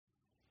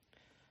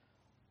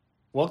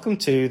Welcome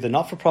to the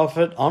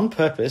Not-for-Profit on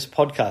Purpose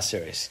podcast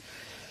series.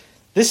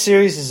 This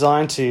series is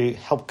designed to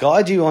help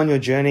guide you on your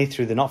journey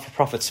through the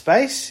not-for-profit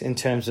space in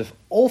terms of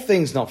all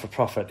things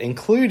not-for-profit,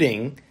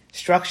 including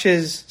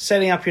structures,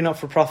 setting up your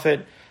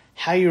not-for-profit,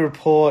 how you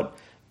report,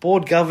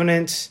 board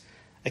governance,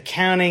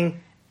 accounting,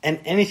 and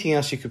anything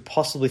else you could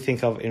possibly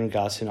think of in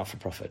regards to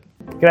not-for-profit.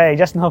 G'day,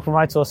 Justin Hall from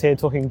Right Source here,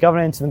 talking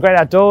governance and the great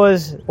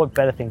outdoors. What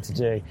better thing to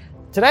do?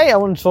 Today I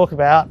want to talk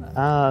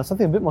about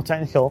something a bit more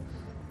technical,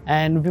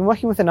 and we've been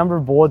working with a number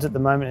of boards at the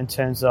moment in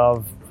terms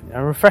of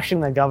refreshing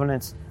their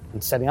governance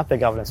and setting up their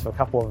governance for a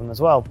couple of them as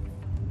well.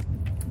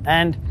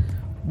 And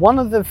one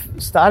of the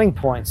starting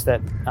points that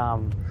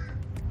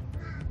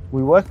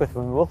we work with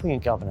when we're looking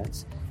at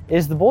governance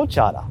is the board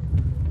charter,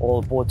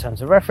 or the board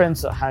terms of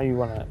reference, or how you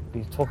want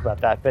to talk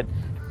about that. But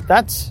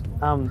that's,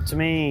 to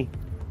me,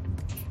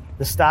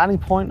 the starting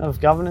point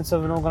of governance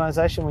of an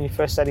organisation when you're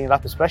first setting it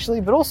up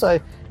especially, but also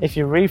if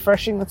you're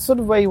refreshing, that's sort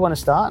of where you want to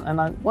start. And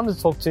I wanted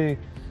to talk to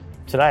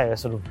today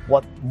sort of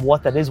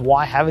what that is,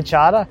 why have a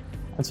charter,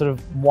 and sort of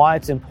why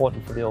it's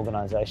important for the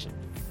organisation.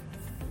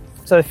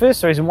 So the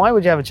first reason, why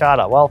would you have a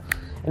charter? Well,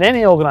 in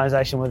any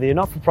organisation, whether you're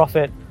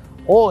not-for-profit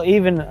or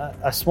even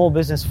a small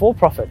business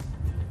for-profit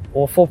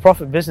or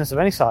for-profit business of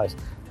any size,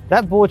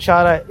 that board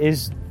charter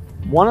is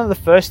one of the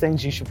first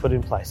things you should put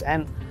in place.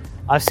 And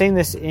I've seen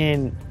this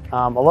in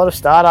a lot of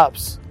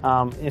startups,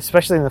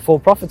 especially in the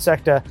for-profit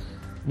sector,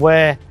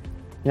 where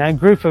a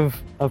group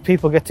of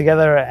people get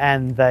together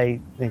and they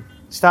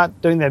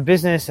start doing their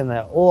business and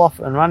they're all off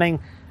and running,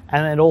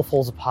 and it all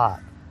falls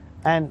apart.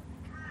 And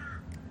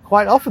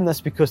quite often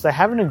that's because they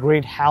haven't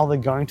agreed how they're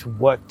going to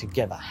work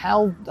together.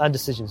 How are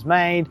decisions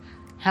made?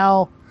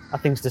 How are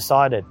things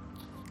decided?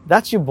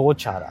 That's your board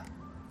charter.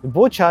 The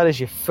board charter is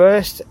your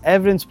first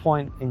evidence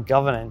point in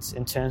governance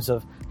in terms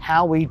of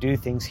how we do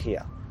things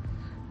here.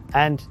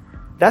 And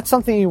that's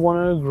something you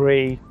want to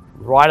agree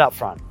right up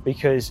front,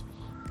 because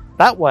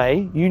that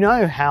way you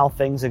know how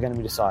things are going to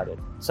be decided.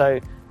 So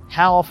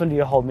how often do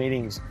you hold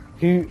meetings?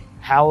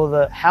 How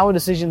are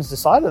decisions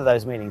decided at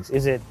those meetings?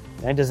 Is it,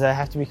 does there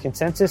have to be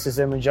consensus? Is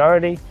there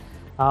majority?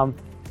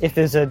 If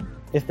there's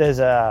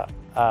a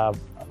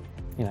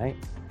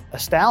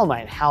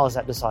stalemate, how is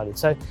that decided?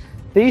 So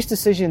these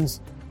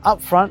decisions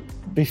up front,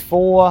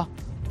 before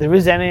there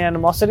is any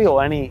animosity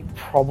or any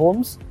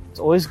problems, it's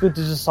always good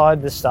to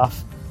decide this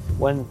stuff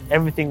when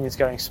everything is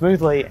going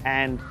smoothly,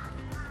 and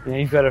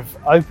you've got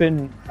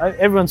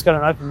everyone's got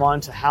an open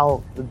mind to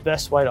how the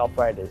best way to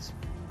operate is.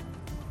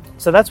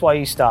 So that's why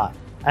you start.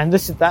 And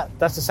that's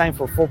the same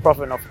for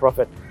for-profit and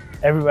not-for-profit.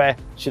 Everywhere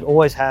should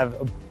always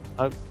have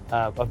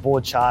a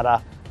board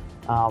charter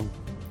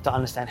to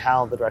understand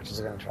how the directors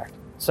are going to interact.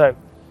 So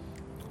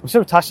we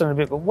sort of touched on it a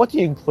bit, but what do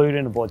you include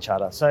in a board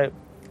charter? So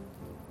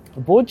a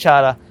board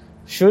charter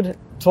should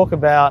talk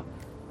about,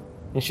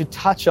 it should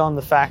touch on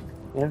the fact,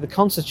 the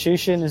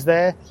Constitution is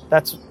there.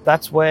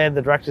 That's where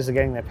the directors are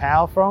getting their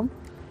power from.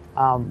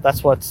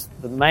 That's what's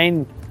the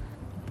main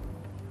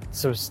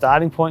sort of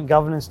starting point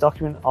governance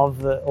document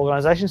of the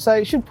organisation. So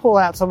it should pull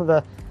out some of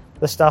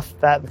the stuff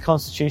that the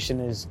Constitution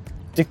is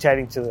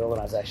dictating to the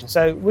organisation.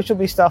 So which will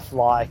be stuff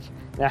like,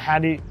 how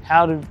do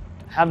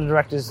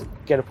directors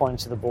get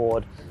appointed to the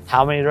board?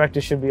 How many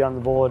directors should be on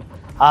the board?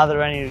 Are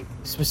there any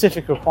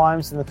specific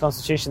requirements in the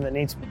Constitution that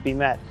need to be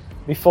met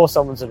before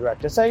someone's a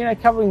director? So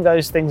covering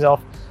those things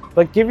off,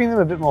 but giving them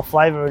a bit more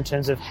flavour in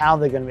terms of how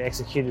they're going to be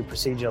executed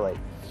procedurally.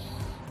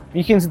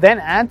 You can then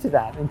add to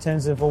that in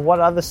terms of, what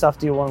other stuff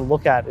do you want to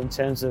look at in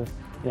terms of,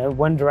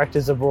 when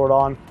directors are brought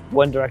on,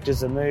 when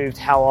directors are moved,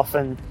 how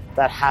often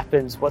that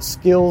happens, what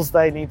skills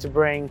they need to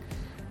bring.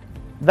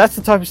 That's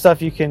the type of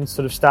stuff you can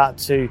sort of start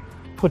to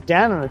put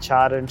down in the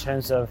charter in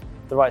terms of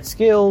the right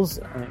skills.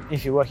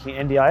 If you're working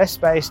in NDIS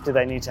space, do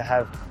they need to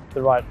have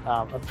the right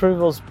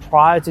approvals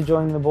prior to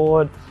joining the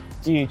board?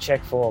 Do you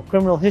check for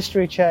criminal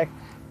history check?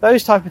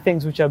 Those type of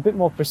things which are a bit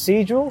more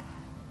procedural,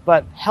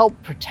 but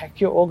help protect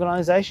your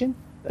organisation,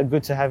 are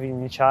good to have in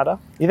your charter.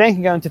 You then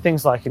can go into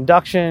things like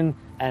induction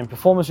and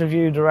performance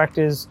review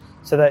directors,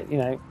 so that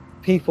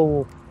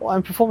people,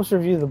 and performance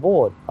review the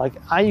board. Like,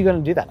 are you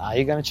going to do that? Are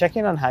you going to check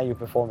in on how you're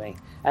performing?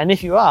 And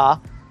if you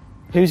are,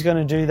 who's going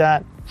to do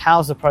that?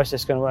 How's the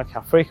process going to work? How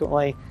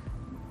frequently?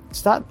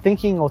 Start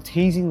thinking or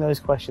teasing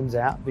those questions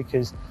out,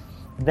 because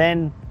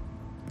then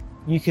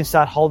you can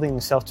start holding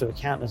yourself to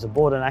account as a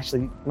board and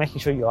actually making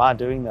sure you are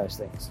doing those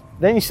things.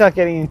 Then you start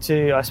getting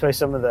into, I suppose,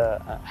 some of the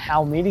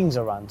how meetings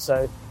are run.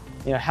 So,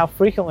 how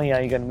frequently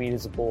are you going to meet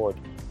as a board?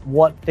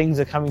 What things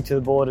are coming to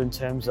the board in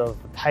terms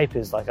of the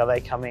papers? Like, are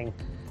they coming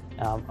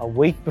a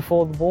week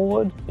before the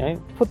board?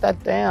 Put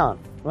that down.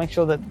 Make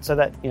sure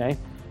that,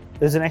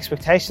 there's an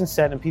expectation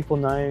set and people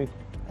know,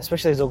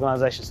 especially as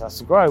organisations start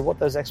to grow, what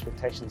those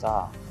expectations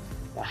are.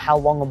 How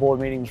long a board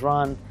meetings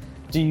run?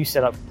 Do you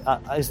set up,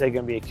 is there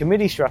going to be a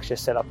committee structure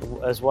set up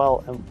as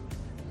well? And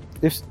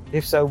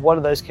if so, what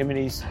are those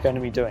committees going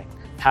to be doing?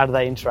 How do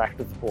they interact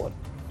with the board?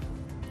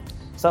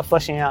 Start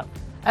fleshing out.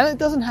 And it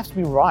doesn't have to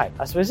be right.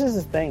 I suppose this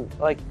is the thing.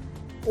 Like,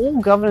 all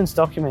governance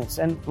documents,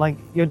 and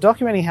you're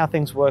documenting how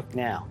things work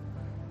now,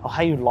 or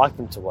how you'd like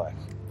them to work.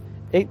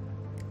 it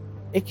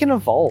can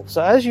evolve.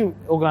 So as your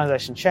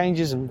organization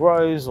changes and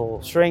grows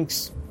or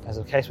shrinks, as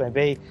the case may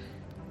be,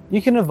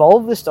 you can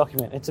evolve this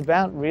document. It's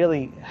about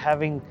really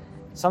having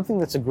something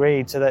that's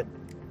agreed so that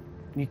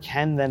you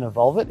can then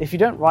evolve it. If you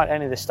don't write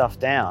any of this stuff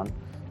down,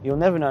 you'll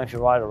never know if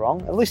you're right or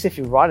wrong. At least if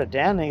you write it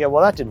down and you go,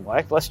 well, that didn't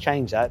work, let's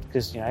change that,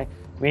 because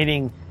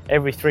meeting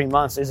every 3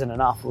 months isn't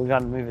enough. We're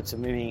going to move it to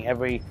meeting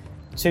every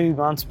 2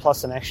 months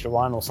plus an extra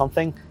one or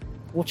something.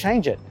 We'll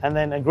change it and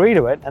then agree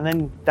to it, and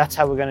then that's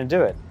how we're going to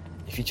do it.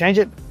 If you change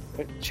it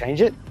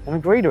and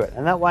agree to it.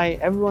 And that way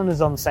everyone is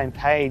on the same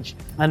page,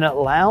 and it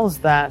allows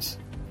that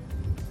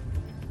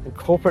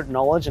corporate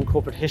knowledge and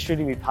corporate history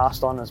to be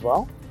passed on as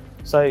well.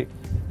 So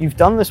you've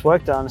done this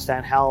work to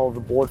understand how the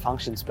board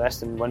functions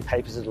best and when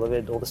papers are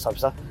delivered, all this type of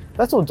stuff.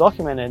 That's all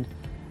documented,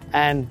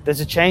 and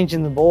there's a change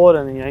in the board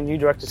and new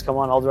directors come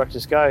on, old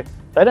directors go.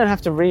 They don't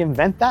have to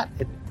reinvent that.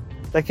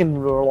 They can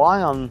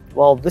rely on,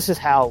 well, this is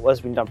how it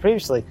was been done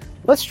previously.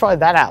 Let's try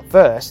that out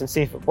first and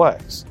see if it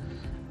works.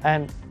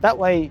 And that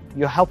way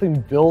you're helping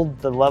build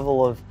the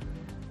level of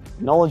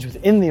knowledge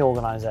within the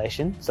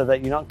organization so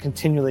that you're not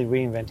continually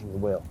reinventing the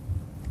wheel.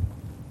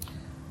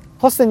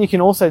 Plus, then you can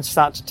also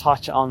start to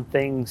touch on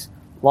things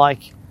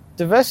like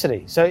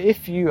diversity. So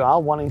if you are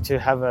wanting to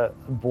have a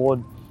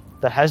board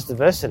that has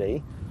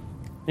diversity,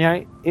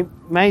 it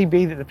may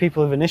be that the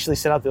people who've initially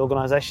set up the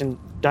organization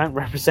don't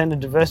represent a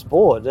diverse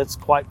board. That's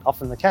quite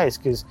often the case,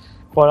 because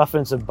quite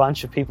often it's a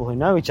bunch of people who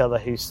know each other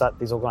who set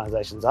these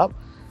organizations up.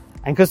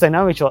 And because they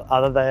know each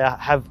other, they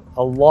have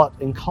a lot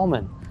in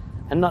common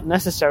and not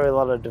necessarily a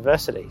lot of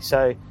diversity.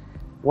 So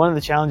one of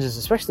the challenges,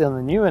 especially on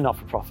the newer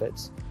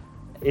not-for-profits,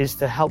 is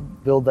to help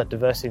build that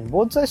diversity in the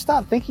board. So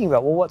start thinking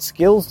about, well, what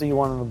skills do you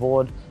want on the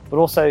board, but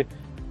also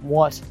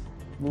what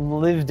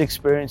lived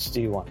experience do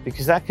you want?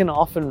 Because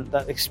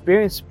that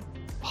experience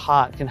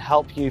part can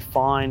help you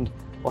find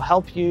or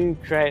help you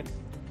create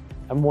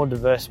a more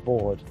diverse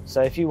board.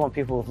 So if you want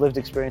people with lived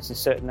experience in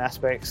certain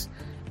aspects,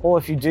 or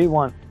if you do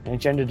want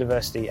gender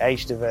diversity,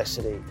 age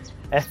diversity,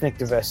 ethnic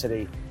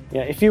diversity,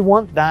 if you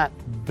want that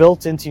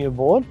built into your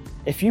board,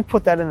 if you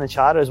put that in the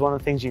charter as one of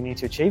the things you need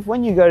to achieve,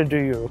 when you go to do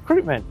your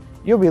recruitment,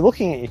 you'll be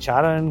looking at your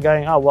charter and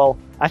going, oh, well,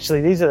 actually,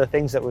 these are the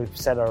things that we've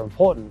said are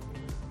important.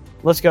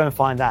 Let's go and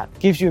find that.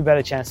 Gives you a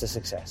better chance of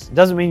success. It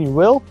doesn't mean you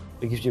will,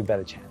 but it gives you a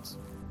better chance.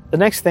 The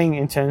next thing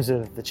in terms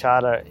of the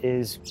charter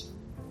is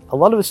a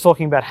lot of it's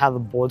talking about how the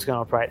board's going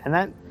to operate. And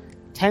that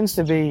tends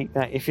to be,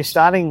 if you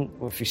start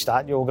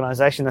your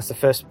organization, that's the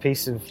first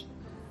piece of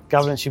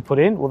governance you put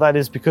in. Well, that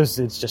is because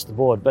it's just the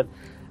board. But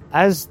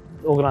as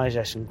the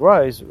organization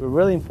grows, a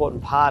really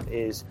important part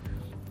is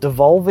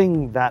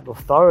devolving that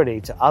authority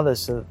to others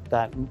so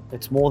that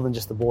it's more than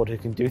just the board who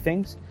can do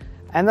things.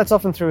 And that's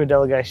often through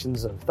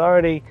delegations of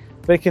authority,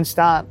 but it can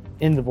start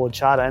in the board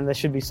charter, and there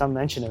should be some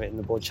mention of it in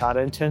the board charter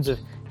in terms of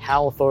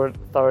how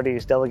authority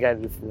is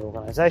delegated within the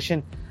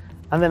organization,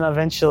 and then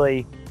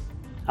eventually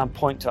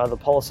point to other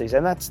policies.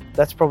 And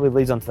that's probably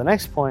leads on to the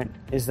next point,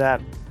 is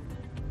that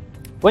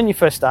when you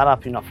first start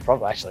up your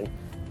not-for-profit, actually,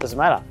 it doesn't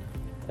matter.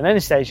 At any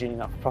stage in your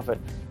not-for-profit,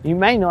 you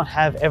may not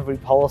have every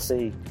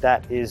policy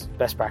that is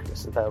best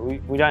practice.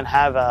 We don't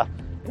have a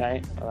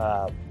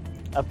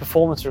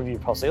performance review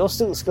policy or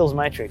skills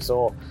matrix,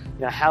 or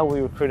how we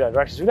recruit our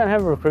directors. We don't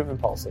have a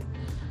recruitment policy.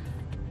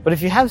 But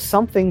if you have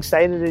something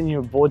stated in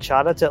your board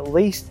charter to at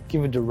least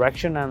give a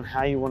direction on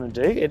how you want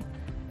to do it,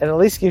 it at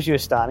least gives you a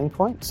starting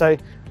point. So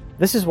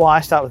this is why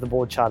I start with the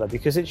board charter,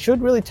 because it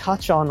should really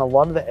touch on a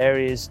lot of the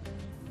areas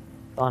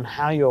on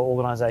how your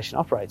organization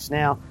operates.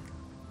 Now,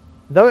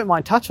 though it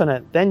might touch on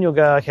it, then you'll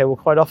go, okay, well,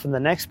 quite often the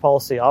next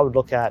policy I would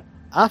look at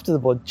after the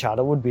board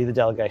charter would be the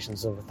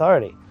delegations of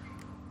authority.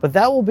 But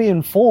that will be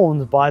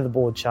informed by the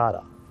board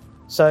charter.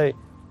 So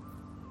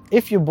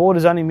if your board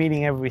is only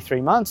meeting every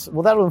 3 months,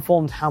 well, that will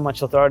inform how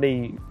much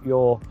authority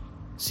your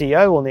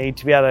CEO will need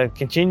to be able to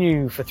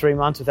continue for 3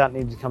 months without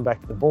needing to come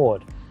back to the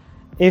board.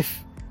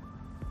 If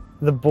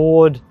the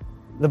board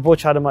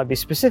charter might be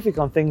specific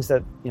on things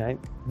that,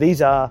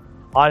 these are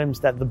items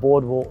that the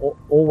board will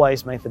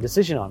always make the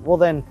decision on, well,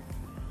 then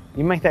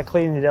you make that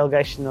clear in the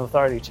delegation of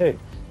authority too.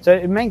 So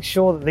it makes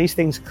sure that these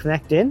things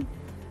connect in,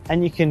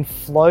 and you can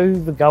flow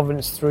the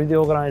governance through the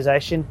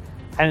organization,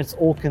 and it's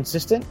all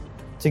consistent.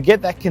 To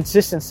get that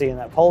consistency and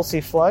that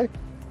policy flow,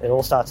 it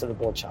all starts at the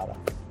board charter.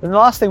 And the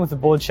last thing with the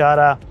board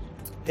charter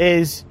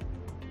is,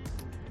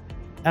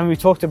 and we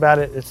talked about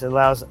it, it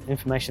allows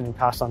information to be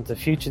passed on to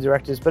future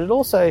directors, but it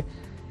also,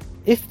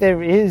 if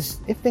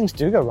things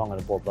do go wrong at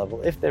a board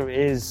level, if there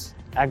is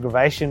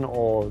aggravation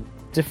or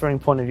differing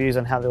point of views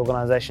on how the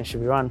organization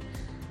should be run,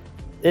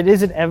 it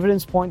is an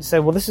evidence point to say,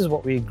 well, this is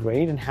what we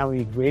agreed and how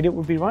we agreed it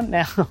would be run.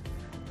 Now,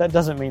 that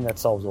doesn't mean that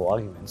solves all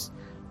arguments,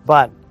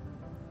 but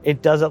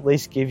it does at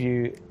least give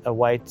you a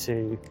way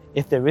to,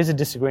 if there is a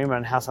disagreement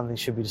on how something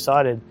should be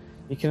decided,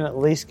 you can at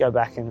least go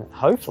back and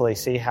hopefully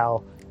see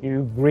how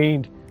you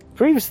agreed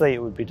previously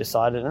it would be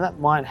decided, and that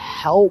might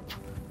help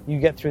you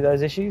get through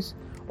those issues.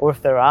 Or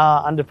if there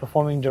are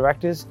underperforming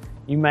directors,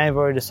 you may have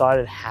already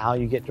decided how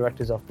you get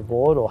directors off the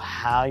board or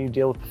how you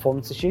deal with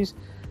performance issues.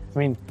 I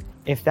mean,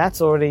 if that's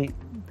already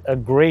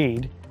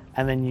agreed,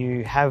 and then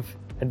you have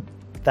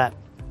that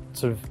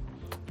sort of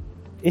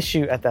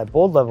issue at that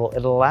board level,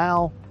 it'll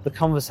allow the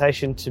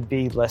conversation to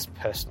be less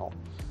personal.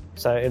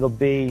 So it'll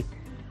be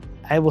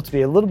able to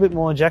be a little bit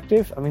more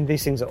objective. I mean,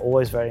 these things are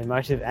always very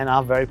emotive and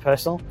are very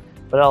personal,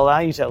 but it'll allow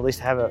you to at least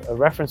have a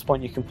reference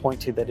point you can point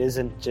to that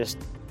isn't just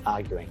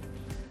arguing.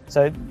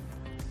 So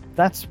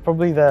that's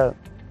probably a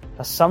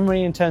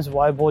summary in terms of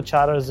why board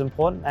charter is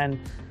important, and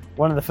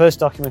one of the first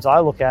documents I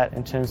look at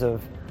in terms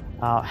of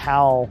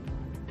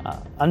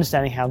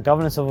understanding how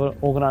governance of an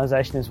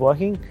organisation is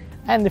working,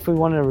 and if we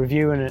want to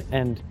review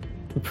and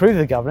improve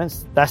the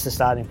governance, that's the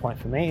starting point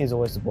for me, is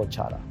always the board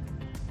charter.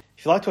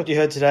 If you liked what you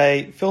heard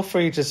today, feel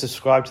free to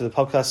subscribe to the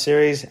podcast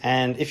series,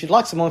 and if you'd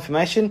like some more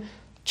information,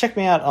 check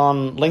me out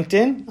on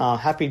LinkedIn.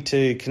 Happy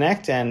to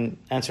connect and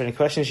answer any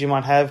questions you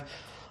might have.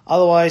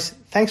 Otherwise,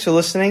 thanks for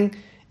listening.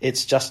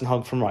 It's Justin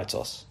Hogg from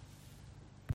RightSource.